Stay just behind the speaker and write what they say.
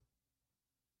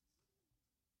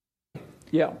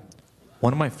Yeah.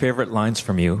 One of my favorite lines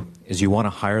from you is you want to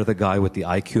hire the guy with the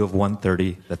IQ of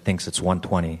 130 that thinks it's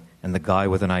 120, and the guy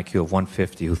with an IQ of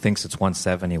 150 who thinks it's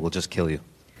 170 will just kill you.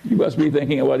 You must be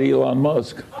thinking about Elon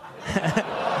Musk.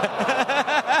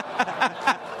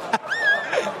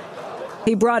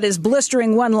 He brought his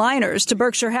blistering one-liners to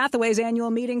Berkshire Hathaway's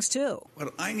annual meetings, too.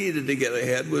 What I needed to get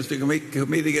ahead was to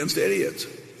compete against idiots.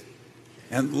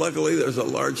 And luckily, there's a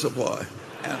large supply.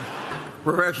 And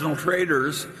professional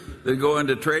traders that go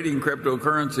into trading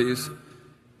cryptocurrencies,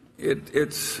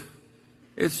 it's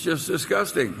just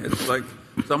disgusting. It's like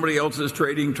somebody else is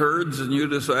trading turds and you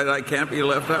decide I can't be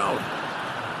left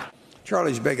out.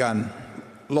 Charlie's big on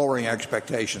lowering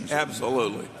expectations.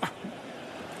 Absolutely.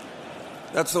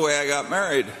 That's the way I got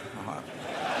married.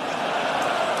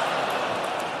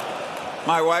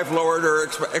 My wife lowered her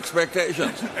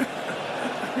expectations.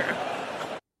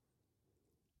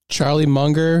 Charlie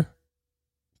Munger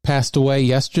passed away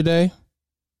yesterday.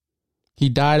 He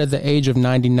died at the age of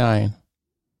 99.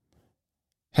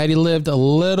 Had he lived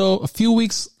a few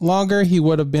weeks longer, he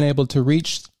would have been able to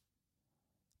reach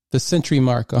the century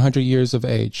mark, 100 years of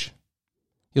age.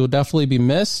 He will definitely be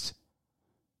missed.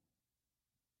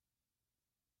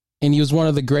 And he was one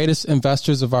of the greatest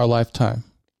investors of our lifetime.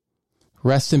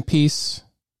 Rest in peace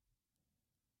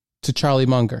to Charlie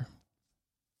Munger.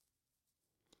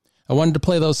 I wanted to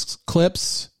play those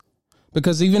clips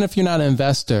because even if you're not an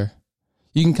investor,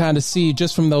 you can kind of see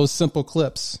just from those simple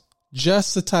clips,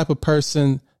 just the type of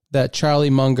person that Charlie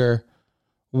Munger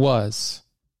was.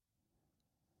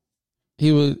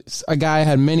 He was a guy who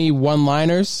had many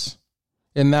one-liners,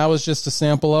 and that was just a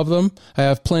sample of them. I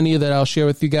have plenty that I'll share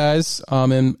with you guys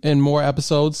in more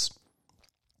episodes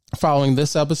following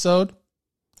this episode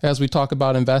as we talk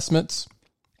about investments.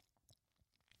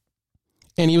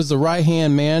 And he was the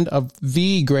right-hand man of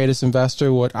the greatest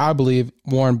investor, what I believe,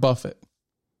 Warren Buffett.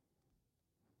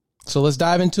 So let's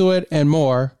dive into it and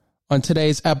more on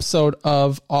today's episode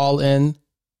of All In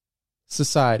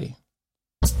Society.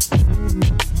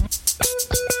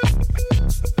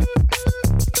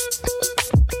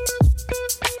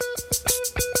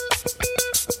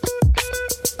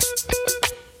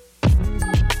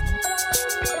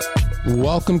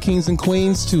 Welcome, kings and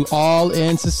queens, to All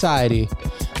In Society.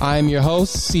 I am your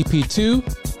host,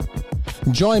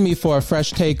 CP2. Join me for a fresh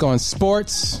take on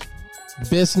sports,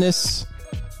 business,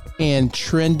 and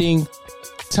trending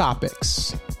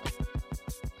topics.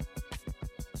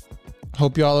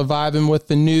 Hope y'all are vibing with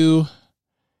the new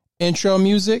intro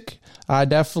music. I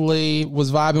definitely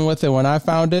was vibing with it when I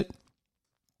found it.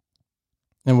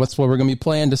 And what's what we're going to be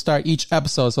playing to start each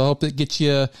episode. So I hope it gets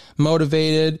you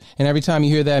motivated. And every time you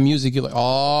hear that music, you're like,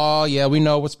 oh, yeah, we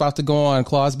know what's about to go on.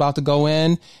 Claw's about to go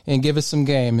in and give us some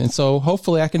game. And so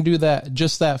hopefully I can do that,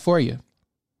 just that for you.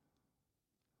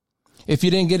 If you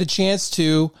didn't get a chance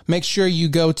to, make sure you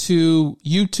go to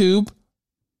YouTube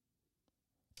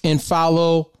and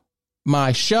follow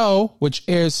my show, which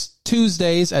airs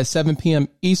Tuesdays at 7 p.m.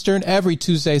 Eastern, every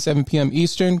Tuesday, 7 p.m.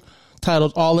 Eastern,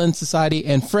 titled All In Society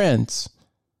and Friends.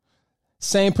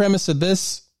 Same premise of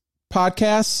this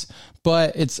podcast,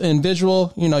 but it's in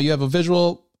visual. You know, you have a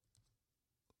visual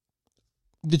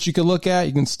that you can look at.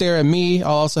 You can stare at me.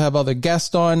 I'll also have other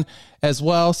guests on as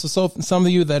well. So some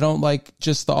of you that don't like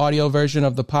just the audio version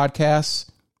of the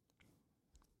podcast,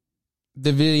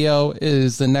 the video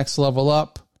is the next level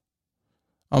up.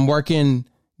 I'm working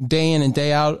day in and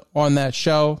day out on that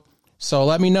show. So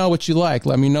let me know what you like.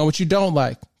 Let me know what you don't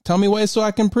like. Tell me ways so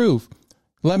I can improve.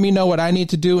 Let me know what I need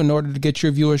to do in order to get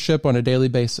your viewership on a daily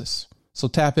basis. So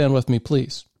tap in with me,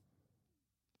 please.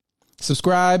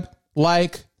 Subscribe,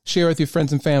 like, share with your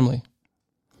friends and family.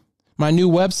 My new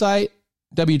website,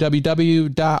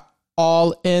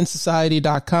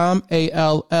 www.allinsociety.com,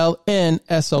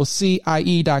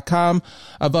 ALLNSOCIE.com.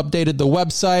 I've updated the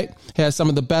website. It has some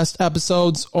of the best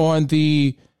episodes on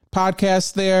the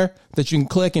podcast there that you can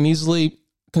click and easily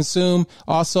consume.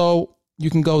 Also, you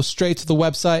can go straight to the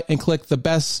website and click the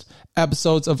best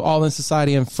episodes of All In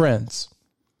Society and Friends.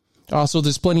 Also,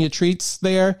 there's plenty of treats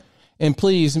there. And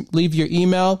please leave your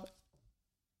email.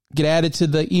 Get added to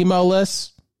the email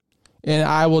list. And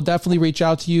I will definitely reach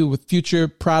out to you with future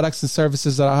products and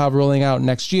services that I'll have rolling out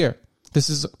next year. This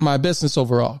is my business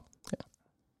overall.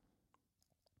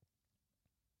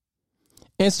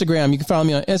 Instagram. You can follow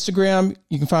me on Instagram.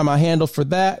 You can find my handle for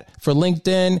that, for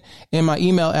LinkedIn, and my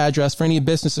email address for any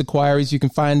business inquiries. You can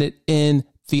find it in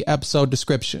the episode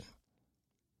description.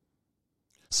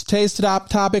 So today's top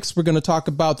topics, we're going to talk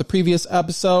about the previous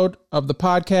episode of the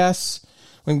podcast.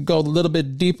 We're going to go a little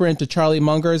bit deeper into Charlie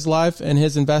Munger's life and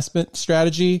his investment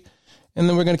strategy. And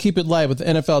then we're going to keep it light with the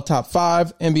NFL Top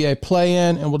 5, NBA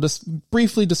Play-In, and we'll just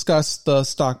briefly discuss the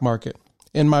stock market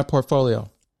in my portfolio.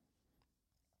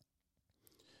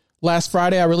 Last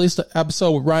Friday, I released an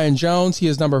episode with Ryan Jones. He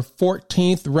is number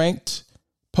 14th ranked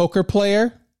poker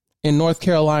player in North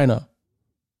Carolina.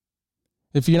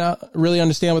 If you not really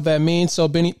understand what that means, so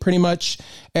pretty much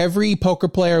every poker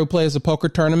player who plays a poker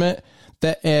tournament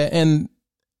that and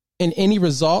in any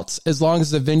results, as long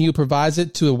as the venue provides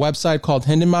it to a website called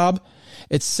Hendon Mob,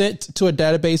 it's sent to a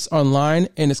database online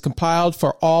and it's compiled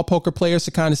for all poker players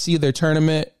to kind of see their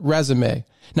tournament resume.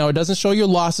 Now, it doesn't show your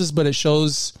losses, but it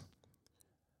shows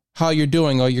how you're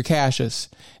doing or your cashes.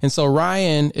 And so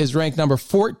Ryan is ranked number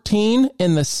 14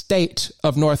 in the state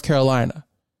of North Carolina.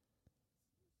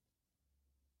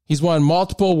 He's won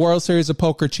multiple World Series of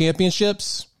Poker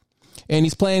championships, and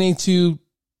he's planning to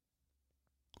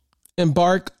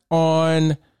embark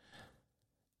on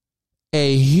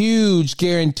a huge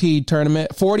guaranteed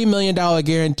tournament, $40 million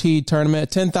guaranteed tournament,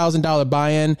 $10,000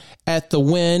 buy-in at the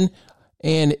Win.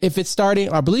 And if it's starting,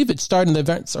 I believe it's starting, the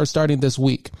events are starting this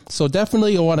week. So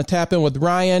definitely you'll want to tap in with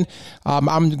Ryan.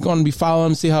 I'm going to be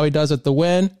following him, see how he does at the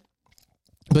Win.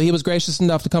 But he was gracious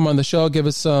enough to come on the show, give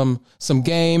us some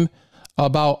game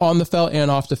about on the felt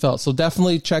and off the felt. So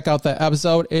definitely check out that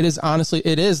episode. It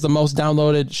is the most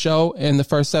downloaded show in the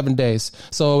first 7 days.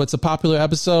 So it's a popular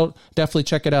episode. Definitely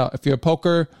check it out. If you're a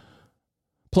poker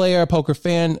player, a poker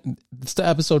fan, it's the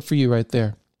episode for you right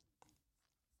there.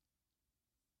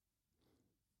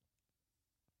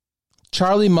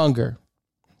 Charlie Munger.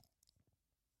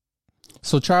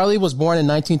 So Charlie was born in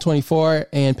 1924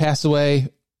 and passed away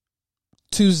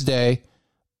Tuesday,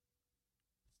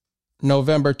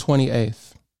 November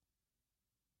 28th.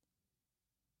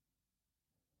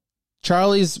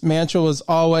 Charlie's mantra was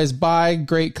always buy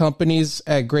great companies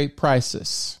at great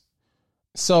prices.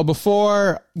 So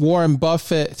before Warren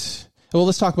Buffett, well,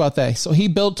 let's talk about that. So he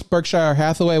built Berkshire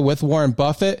Hathaway with Warren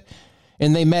Buffett,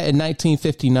 and they met in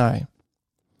 1959.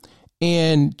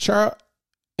 And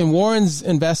Warren's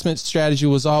investment strategy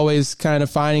was always kind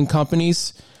of finding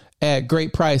companies at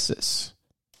great prices.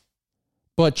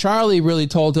 But Charlie really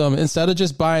told him, instead of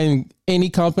just buying any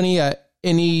company at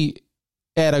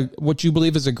what you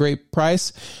believe is a great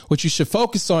price, what you should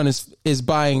focus on is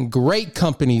buying great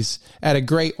companies at a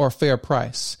great or fair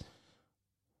price.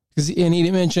 And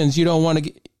he mentions you don't want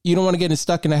to get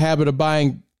stuck in the habit of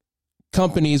buying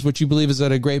companies which you believe is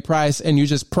at a great price, and you're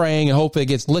just praying and hope it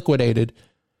gets liquidated,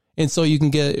 and so you can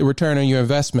get a return on your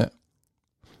investment.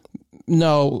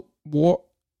 No,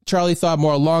 Charlie thought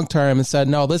more long term and said,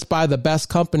 no, let's buy the best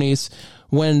companies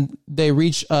when they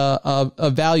reach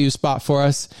a value spot for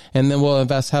us, and then we'll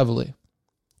invest heavily.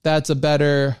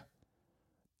 You'll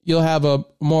have a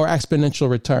more exponential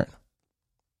return.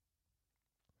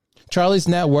 Charlie's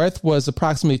net worth was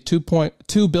approximately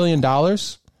 $2.2 billion.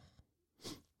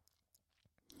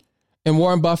 And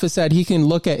Warren Buffett said he can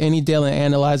look at any deal and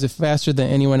analyze it faster than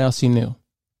anyone else he knew.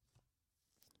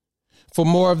 For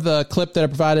more of the clip that I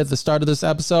provided at the start of this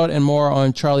episode and more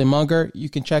on Charlie Munger, you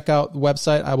can check out the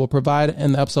website I will provide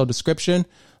in the episode description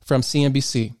from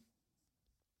CNBC.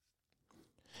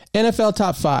 NFL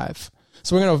Top 5.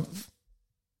 So we're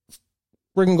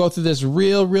gonna go through this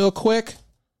real quick.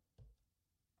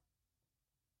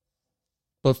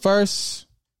 But first,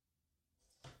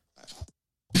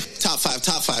 Top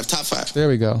five. There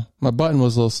we go. My button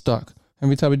was a little stuck.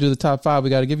 Every time we do the top 5, we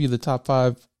got to give you the top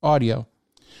 5 audio.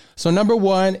 So number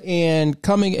 1, and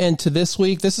coming into this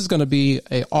week, this is going to be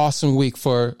an awesome week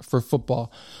for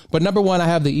football. But number 1, I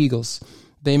have the Eagles.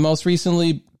 They most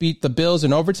recently beat the Bills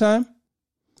in overtime.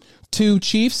 2,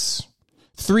 Chiefs.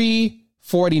 3,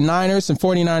 49ers, and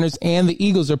 49ers and the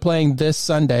Eagles are playing this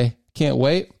Sunday. Can't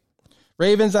wait.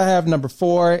 Ravens, I have number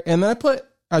 4. And then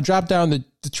I dropped down the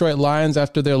Detroit Lions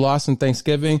after their loss on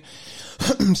Thanksgiving.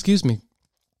 Excuse me.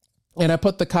 And I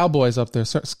put the Cowboys up there.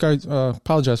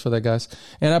 Apologize for that, guys.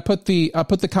 And I put the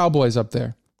Cowboys up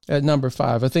there at number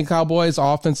 5. I think Cowboys'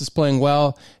 offense is playing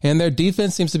well, and their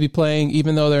defense seems to be playing,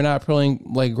 even though they're not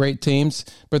playing like great teams,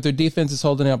 but their defense is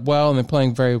holding up well, and they're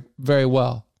playing very, very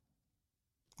well.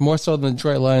 More so than the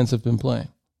Detroit Lions have been playing.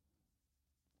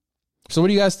 So what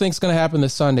do you guys think is going to happen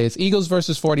this Sunday? It's Eagles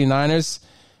versus 49ers.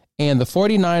 And the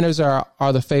 49ers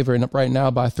are the favorite right now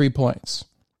by 3 points.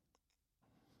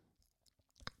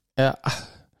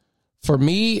 For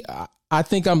me, I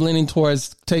think I'm leaning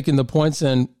towards taking the points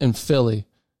in Philly.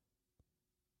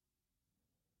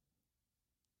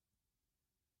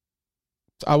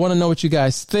 I want to know what you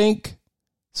guys think.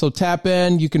 So tap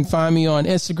in. You can find me on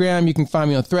Instagram. You can find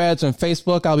me on Threads, on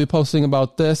Facebook. I'll be posting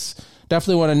about this.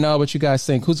 Definitely want to know what you guys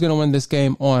think. Who's going to win this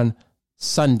game on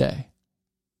Sunday?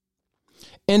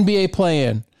 NBA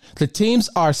play-in. The teams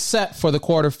are set for the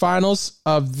quarterfinals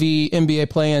of the NBA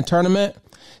play-in tournament.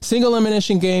 Single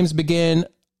elimination games begin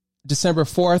December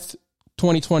 4th,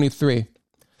 2023.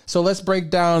 So let's break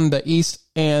down the East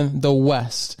and the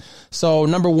West. So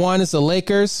number 1 is the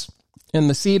Lakers in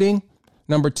the seeding.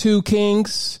 Number 2,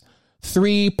 Kings.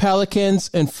 3, Pelicans.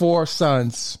 And 4,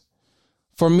 Suns.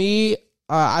 For me,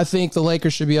 I think the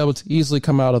Lakers should be able to easily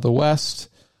come out of the West.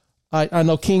 I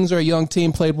know Kings are a young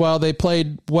team, played well. They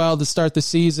played well to start the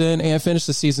season and finished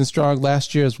the season strong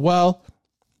last year as well.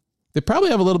 They probably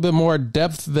have a little bit more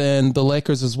depth than the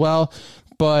Lakers as well,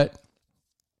 but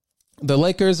the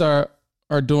Lakers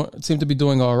seem to be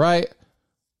doing all right.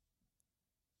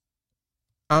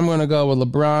 I'm going to go with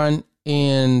LeBron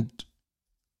and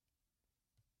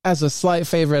as a slight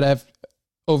favorite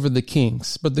over the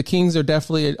Kings, but the Kings are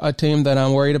definitely a team that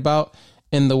I'm worried about.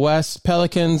 In the West,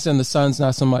 Pelicans and the Suns,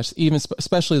 not so much,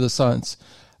 especially the Suns.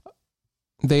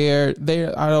 I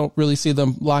don't really see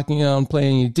them locking down,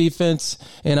 playing any defense,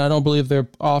 and I don't believe their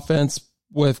offense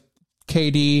with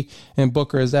KD and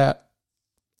Booker is that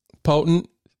potent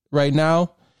right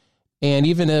now. And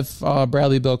even if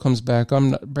Bradley Beal comes back,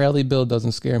 Bradley Beal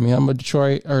doesn't scare me. I'm a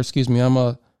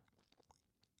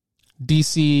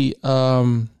DC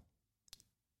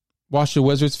Washington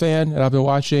Wizards fan, and I've been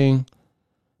watching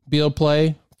Beal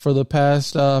play for the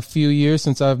past few years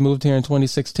since I've moved here in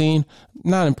 2016.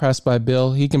 Not impressed by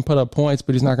Beal. He can put up points,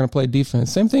 but he's not going to play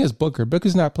defense. Same thing as Booker.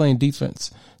 Booker's not playing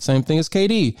defense. Same thing as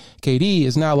KD. KD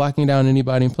is not locking down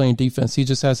anybody and playing defense. He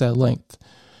just has that length.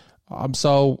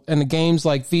 So in the games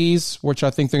like these, which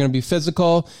I think they're going to be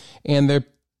physical, and they're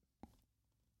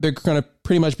going to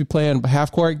pretty much be playing a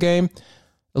half-court game,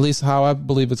 at least how I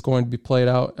believe it's going to be played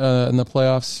out in the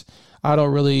playoffs. I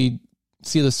don't really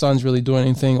see the Suns really doing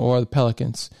anything, or the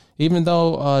Pelicans, even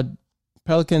though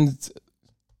Pelicans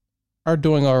are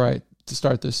doing all right to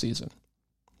start this season.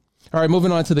 All right,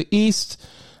 moving on to the East.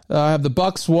 I have the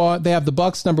Bucks. They have the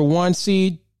Bucks number 1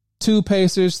 seed, 2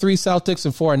 Pacers, 3 Celtics,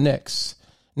 and 4 Knicks.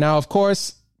 Now, of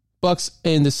course, Bucks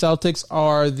and the Celtics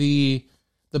are the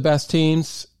best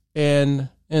teams in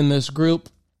this group,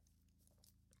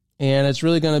 and it's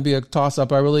really going to be a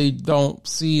toss-up. I really don't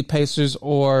see Pacers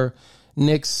or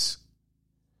Knicks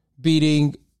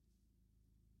beating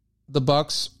the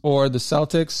Bucks or the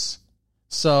Celtics.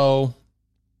 So,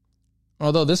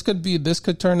 although this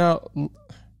could turn out.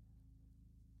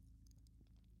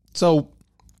 So,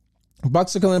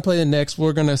 Bucks are going to play the Knicks.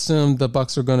 We're going to assume the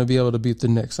Bucks are going to be able to beat the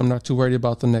Knicks. I'm not too worried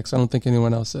about the Knicks. I don't think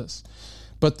anyone else is.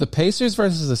 But the Pacers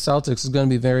versus the Celtics is going to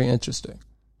be very interesting.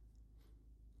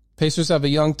 Pacers have a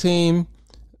young team.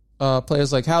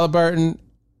 Players like Halliburton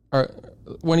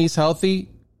when he's healthy,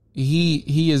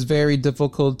 he is very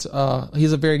difficult.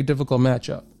 He's a very difficult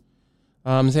matchup.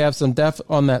 They have some depth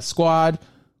on that squad,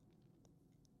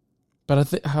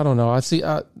 but I don't know. I see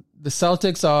the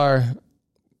Celtics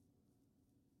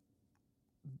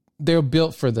they're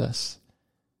built for this,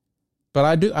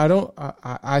 but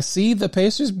I see the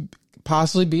Pacers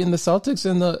possibly beating the Celtics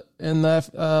in the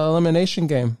elimination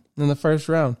game in the first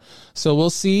round. So we'll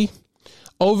see.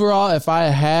 Overall, if I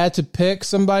had to pick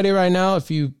somebody right now, if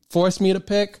you forced me to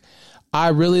pick, I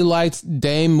really liked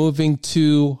Dame moving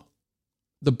to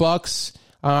the Bucks.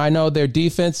 I know their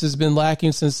defense has been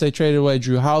lacking since they traded away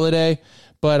Drew Holiday,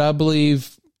 but I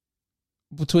believe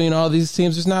between all these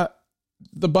teams,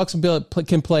 the Bucks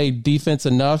can play defense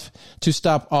enough to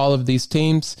stop all of these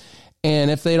teams.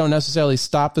 And if they don't necessarily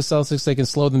stop the Celtics, they can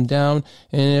slow them down.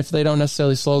 And if they don't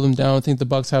necessarily slow them down, I think the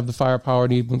Bucks have the firepower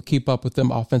to even keep up with them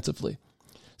offensively.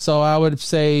 So I would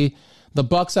say the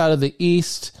Bucks out of the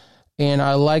East, and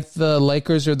I like the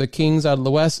Lakers or the Kings out of the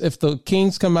West. If the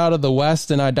Kings come out of the West,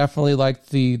 then I definitely like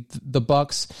the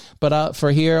Bucks. But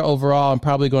for here, overall, I'm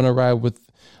probably going to ride with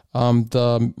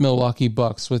the Milwaukee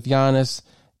Bucks with Giannis,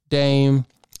 Dame,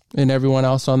 and everyone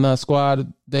else on that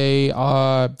squad. They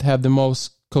have the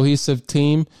most cohesive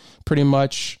team pretty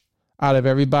much out of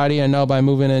everybody. I know by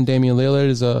moving in Damian Lillard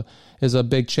is a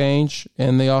big change,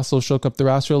 and they also shook up the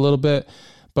roster a little bit.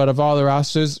 But of all the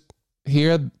rosters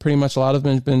here, pretty much a lot of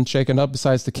them have been shaken up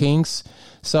besides the Kings.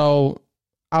 So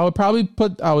I would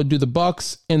do the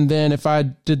Bucks, and then if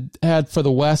I had for the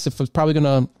West, if I was probably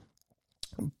going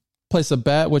to place a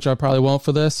bet, which I probably won't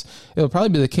for this, it would probably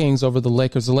be the Kings over the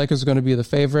Lakers. The Lakers are going to be the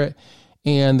favorite,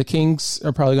 and the Kings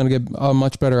are probably going to get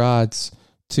much better odds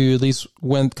to at least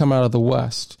come out of the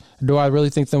West. Do I really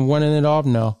think them winning it all?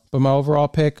 No. But my overall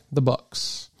pick, the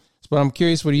Bucks. But I'm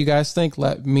curious, what do you guys think?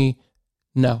 Let me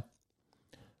know.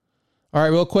 All right,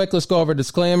 real quick, let's go over a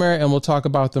disclaimer and we'll talk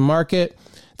about the market.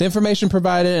 The information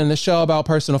provided in the show about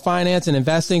personal finance and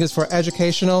investing is for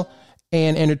educational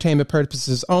and entertainment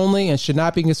purposes only and should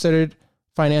not be considered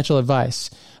financial advice.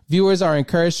 Viewers are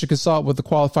encouraged to consult with a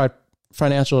qualified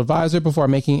financial advisor before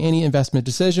making any investment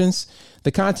decisions.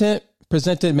 The content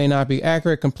presented may not be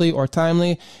accurate, complete, or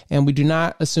timely, and we do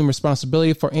not assume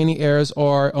responsibility for any errors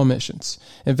or omissions.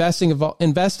 Investing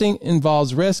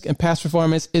involves risk, and past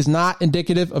performance is not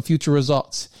indicative of future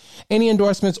results. Any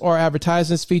endorsements or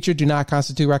advertisements featured do not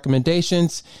constitute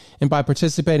recommendations, and by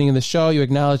participating in the show, you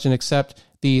acknowledge and accept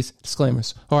these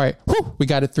disclaimers. All right, we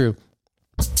got it through.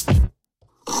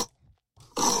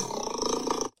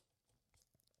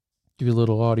 Give you a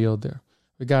little audio there.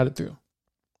 We got it through.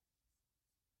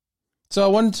 So I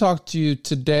wanted to talk to you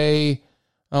today.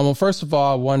 Well, first of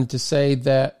all, I wanted to say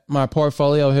that my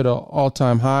portfolio hit an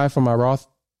all-time high for my Roth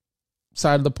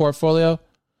side of the portfolio.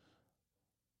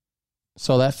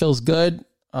 So that feels good.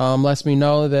 Lets me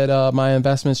know that my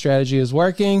investment strategy is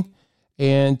working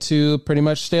and to pretty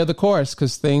much stay the course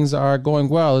because things are going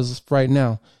well as of right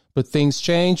now. But things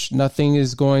change. Nothing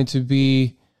is going to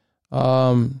be,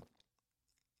 nothing's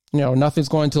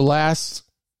going to last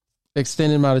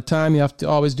extended amount of time. You have to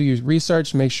always do your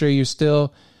research, make sure you're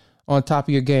still on top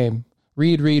of your game.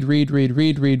 Read.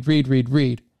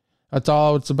 That's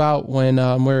all it's about when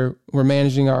we're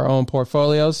managing our own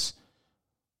portfolios.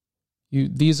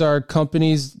 These are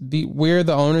companies, we're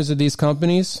the owners of these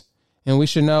companies, and we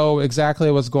should know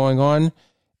exactly what's going on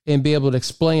and be able to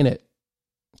explain it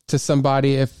to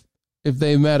somebody if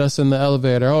they met us in the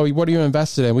elevator. Oh, what are you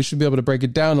invested in? We should be able to break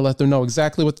it down and let them know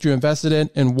exactly what you're invested in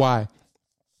and why.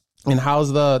 And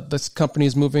how's this company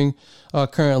is moving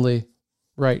currently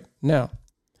right now.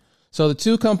 So the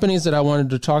two companies that I wanted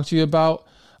to talk to you about,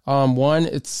 one,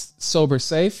 it's Sober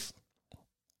Safe.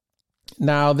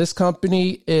 Now, this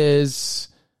company it's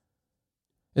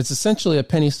essentially a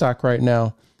penny stock right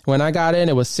now. When I got in,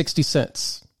 it was 60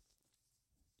 cents.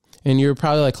 And you're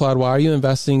probably like, Claude, why are you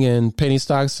investing in penny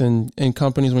stocks and in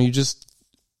companies when you just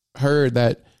heard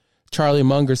that Charlie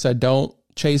Munger said, don't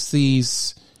chase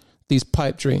these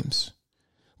pipe dreams?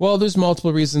 Well, there's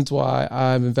multiple reasons why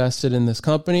I've invested in this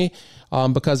company,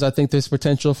 because I think there's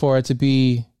potential for it to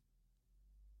be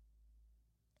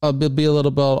a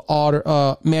little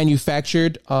bit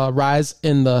manufactured rise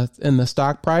in the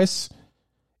stock price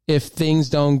if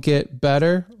things don't get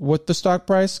better with the stock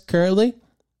price currently.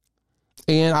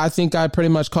 And I think I pretty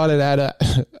much caught it at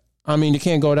you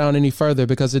can't go down any further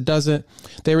because it doesn't.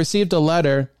 They received a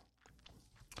letter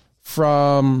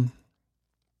from.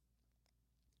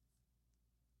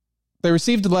 I'll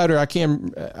say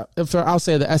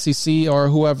the SEC or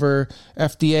whoever,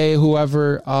 FDA,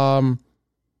 whoever,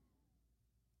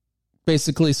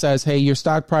 basically says, hey, your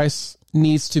stock price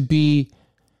needs to be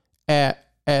at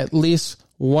least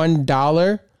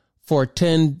 $1 for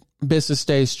 10 business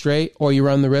days straight, or you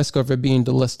run the risk of it being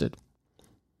delisted.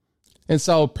 And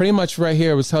so pretty much right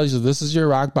here, it tells you this is your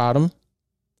rock bottom.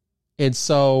 And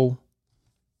so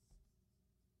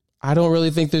I don't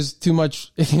really think there's too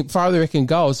much farther it can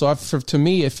go. So to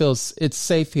me, it feels it's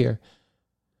safe here.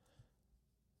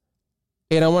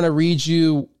 And I want to read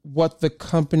you what the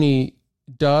company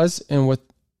does and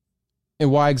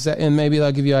why exactly, and maybe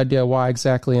I'll give you an idea why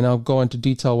exactly, and I'll go into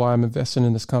detail why I'm investing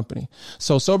in this company.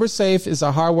 So Sober Safe is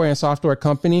a hardware and software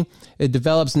company. It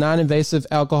develops non-invasive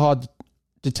alcohol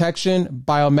detection,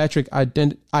 biometric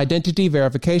identity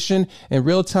verification, and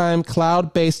real-time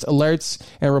cloud-based alerts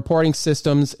and reporting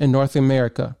systems in North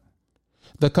America.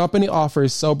 The company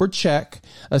offers Sober Check,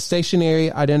 a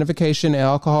stationary identification and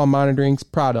alcohol monitoring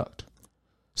product.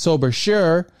 Sober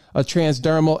Sure, a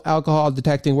transdermal alcohol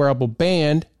detecting wearable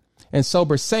band, and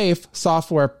Sober Safe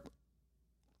software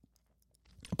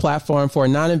platform for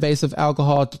non-invasive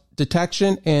alcohol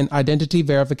detection and identity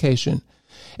verification.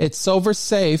 It's Sober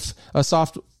Safe, a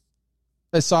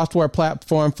software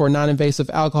platform for non-invasive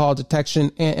alcohol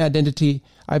detection and identity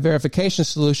verification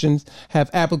solutions, have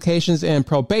applications in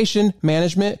probation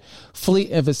management,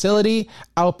 fleet and facility,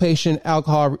 outpatient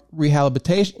alcohol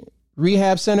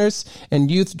rehab centers, and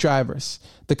youth drivers.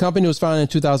 The company was founded in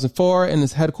 2004 and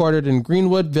is headquartered in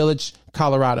Greenwood Village,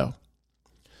 Colorado.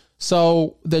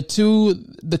 So the two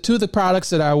of the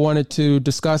products that I wanted to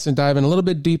discuss and dive in a little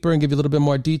bit deeper and give you a little bit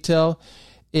more detail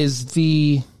is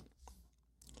the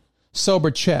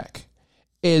Sober Check.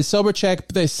 Is Sober Check,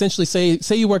 they essentially say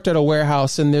you worked at a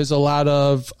warehouse and there's a lot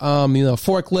of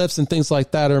forklifts and things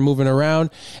like that are moving around.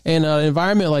 In an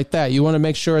environment like that, you want to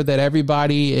make sure that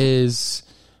everybody is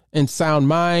in sound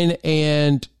mind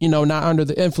and, not under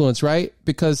the influence, right?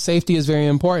 Because safety is very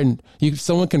important.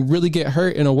 Someone can really get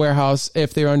hurt in a warehouse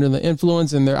if they're under the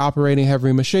influence and they're operating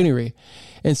heavy machinery.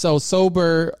 And so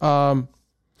Sober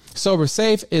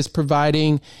Safe is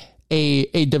providing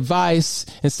a device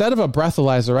instead of a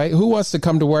breathalyzer, right? Who wants to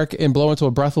come to work and blow into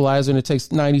a breathalyzer and it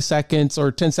takes 90 seconds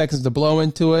or 10 seconds to blow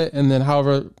into it, and then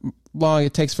however long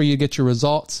it takes for you to get your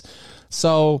results?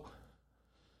 So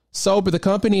but the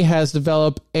company has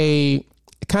developed a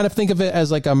kind of, think of it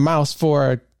as like a mouse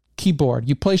for a keyboard.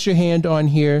 You place your hand on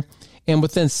here, and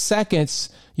within seconds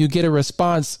you get a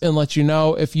response and let you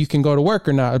know if you can go to work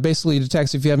or not. It basically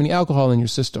detects if you have any alcohol in your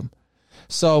system.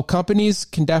 So companies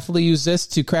can definitely use this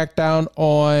to crack down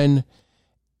on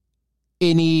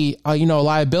any,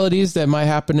 liabilities that might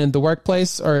happen in the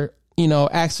workplace, or,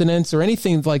 accidents or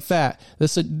anything like that.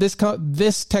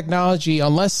 This technology,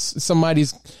 unless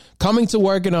somebody's coming to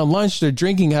work and on lunch, they're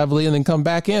drinking heavily and then come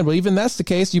back in. Well, even that's the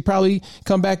case, you probably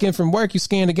come back in from work, you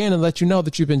scan again and let you know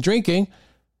that you've been drinking.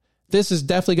 This is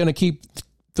definitely going to keep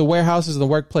the warehouses and the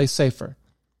workplace safer.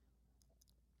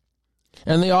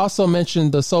 And they also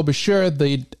mentioned the Sober Sure,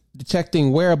 the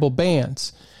detecting wearable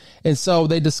bands. And so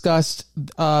they discussed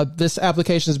this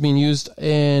application is being used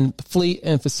in fleet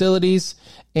and facilities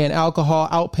and alcohol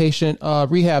outpatient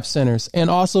rehab centers. And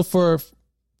also for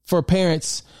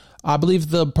parents, I believe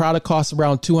the product costs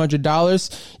around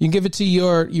 $200. You can give it to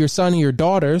your son and your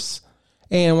daughters.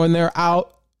 And when they're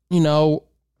out,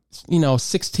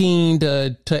 16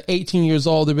 to 18 years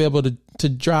old, they'll be able to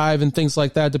drive and things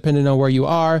like that, depending on where you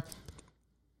are.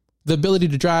 The ability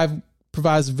to drive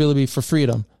provides the ability for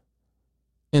freedom.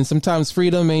 And sometimes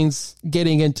freedom means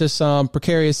getting into some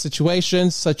precarious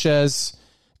situations, such as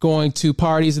going to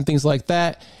parties and things like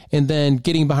that, and then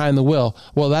getting behind the wheel.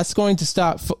 Well, that's going to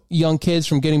stop young kids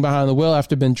from getting behind the wheel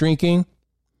after been drinking,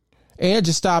 and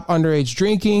just stop underage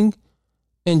drinking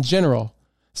in general.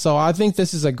 So I think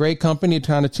this is a great company to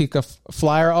kind of take a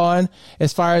flyer on.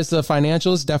 As far as the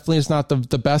financials, definitely it's not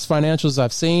the best financials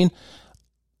I've seen,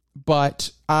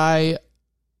 but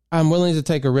I'm willing to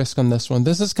take a risk on this one.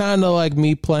 This is kind of like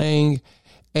me playing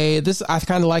I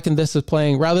kind of liken this as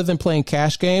playing, rather than playing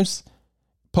cash games,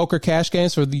 poker cash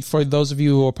games for those of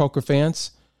you who are poker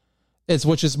fans,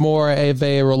 which is more of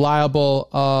a reliable,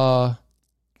 I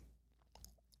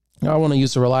want to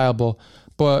use the reliable,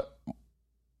 but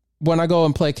when I go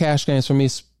and play cash games, for me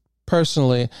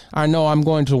personally, I know I'm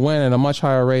going to win at a much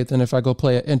higher rate than if I go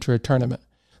enter a tournament.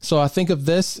 So I think of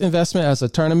this investment as a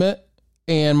tournament,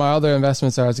 and my other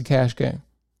investments are as a cash game.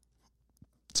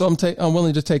 So I'm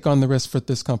willing to take on the risk for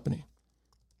this company.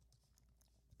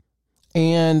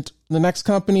 And the next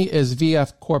company is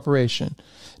VF Corporation.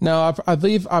 Now, I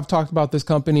believe I've talked about this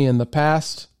company in the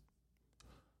past,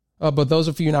 but those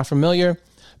of you not familiar,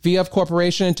 VF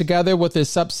Corporation, together with its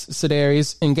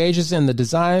subsidiaries, engages in the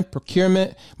design,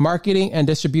 procurement, marketing, and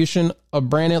distribution of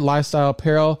branded lifestyle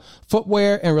apparel,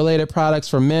 footwear, and related products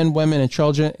for men, women, and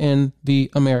children in the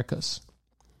Americas,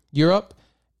 Europe,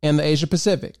 and the Asia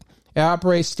Pacific. It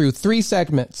operates through 3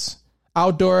 segments: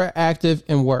 outdoor, active,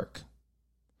 and work.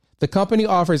 The company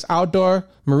offers outdoor,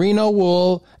 merino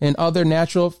wool, and other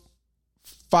natural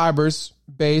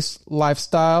fibers-based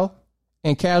lifestyle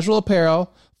and casual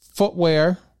apparel,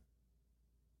 footwear,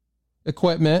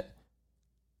 equipment,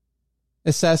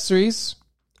 accessories,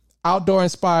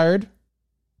 outdoor-inspired,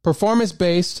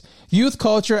 performance-based, youth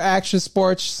culture, action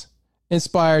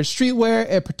sports-inspired streetwear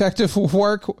and protective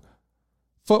work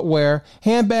footwear,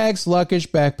 handbags,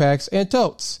 luggage, backpacks, and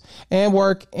totes, and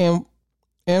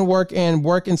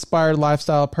work-inspired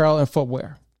lifestyle apparel and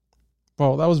footwear.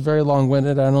 Well, that was very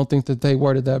long-winded. I don't think that they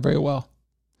worded that very well.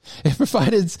 It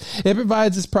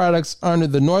provides its products under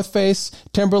the North Face,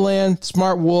 Timberland,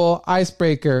 Smart Wool,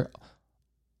 Icebreaker,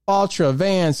 Ultra,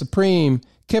 Vans, Supreme,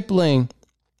 Kipling,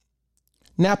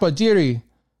 Napa Deary,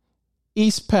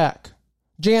 Eastpak,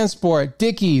 JanSport,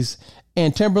 Dickies,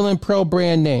 and Timberland Pro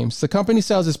brand names. The company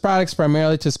sells its products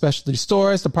primarily to specialty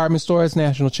stores, department stores,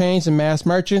 national chains, and mass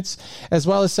merchants, as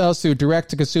well as sells through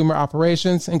direct-to-consumer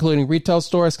operations, including retail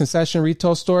stores, concession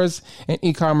retail stores, and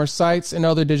e-commerce sites, and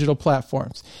other digital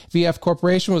platforms. VF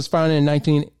Corporation was founded in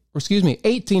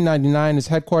 1899 and is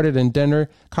headquartered in Denver,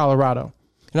 Colorado.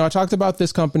 I talked about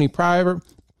this company prior,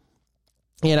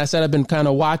 and I said I've been kind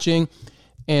of watching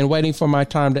and waiting for my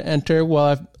time to enter.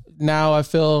 Well, I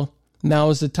feel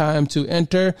now is the time to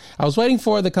enter. I was waiting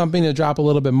for the company to drop a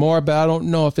little bit more, but I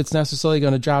don't know if it's necessarily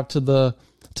going to drop to the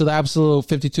absolute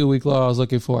 52-week low I was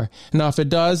looking for. Now, if it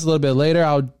does a little bit later,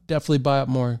 I'll definitely buy up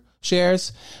more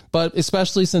shares. But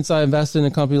especially since I invested in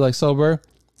a company like Sober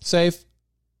Safe,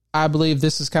 I believe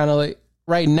this is kind of like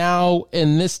right now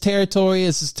in this territory.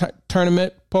 This is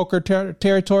tournament poker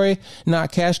territory,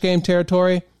 not cash game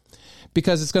territory,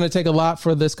 because it's going to take a lot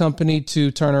for this company to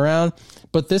turn around.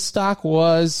 But this stock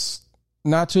was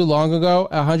not too long ago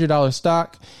a $100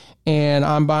 stock, and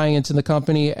I'm buying into the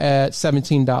company at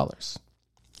 $17.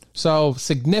 So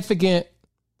significant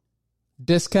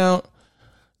discount.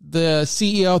 The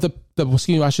CEO,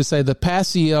 the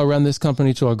past CEO ran this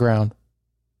company to a ground.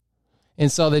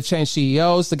 And so they've changed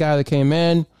CEOs. The guy that came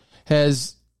in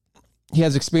has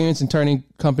experience in turning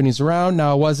companies around.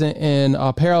 Now, it wasn't an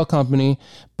apparel company,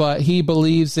 but he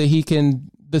believes that he can,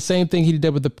 the same thing he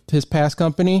did with his past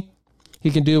company,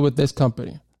 he can do with this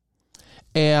company.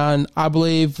 And I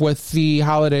believe with the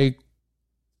holiday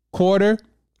quarter,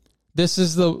 this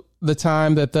is the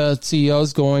time that the CEO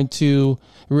is going to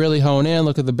really hone in,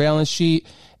 look at the balance sheet.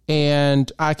 And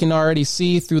I can already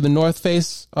see through the North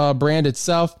Face brand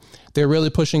itself, they're really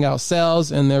pushing out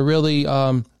sales, and they're really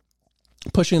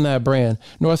pushing that brand.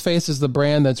 North Face is the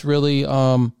brand that's really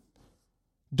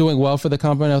doing well for the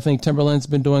company. I think Timberland's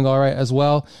been doing all right as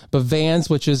well. But Vans,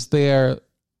 which is their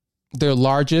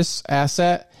largest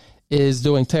asset, is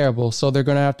doing terrible. So they're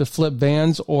going to have to flip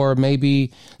Vans or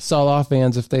maybe sell off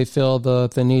Vans if they feel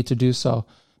the need to do so.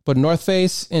 But North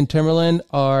Face and Timberland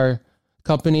are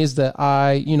companies that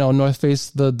North Face,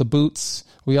 the boots,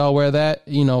 we all wear that,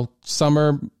 winter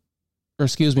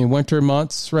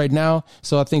months right now.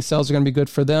 So I think sales are going to be good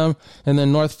for them. And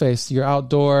then North Face, your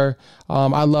outdoor.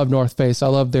 I love North Face. I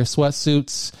love their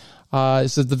sweatsuits.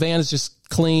 So the van is just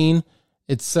clean.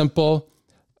 It's simple.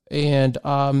 And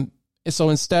so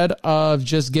instead of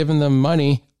just giving them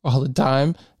money all the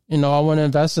time, I want to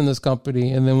invest in this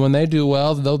company. And then when they do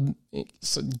well, they'll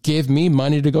give me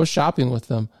money to go shopping with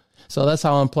them. So that's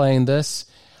how I'm playing this.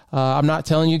 I'm not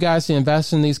telling you guys to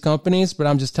invest in these companies, but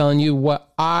I'm just telling you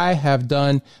what I have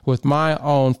done with my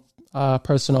own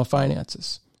personal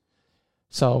finances.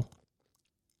 So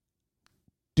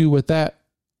do with that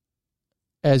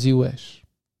as you wish.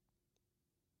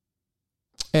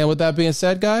 And with that being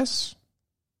said, guys,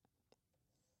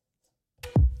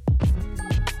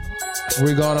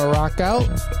 we're going to rock out.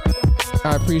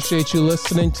 I appreciate you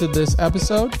listening to this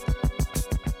episode.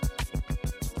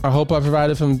 I hope I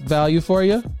provided some value for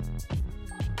you.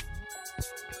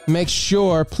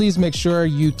 Please make sure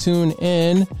you tune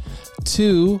in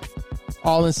to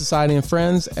All in Society and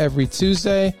Friends every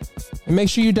Tuesday. And make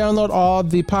sure you download all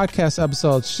the podcast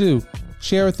episodes too.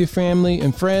 Share with your family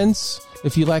and friends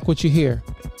if you like what you hear.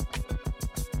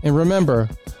 And remember,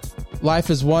 life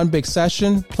is one big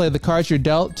session. Play the cards you're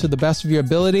dealt to the best of your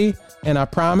ability, and I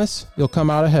promise you'll come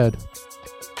out ahead.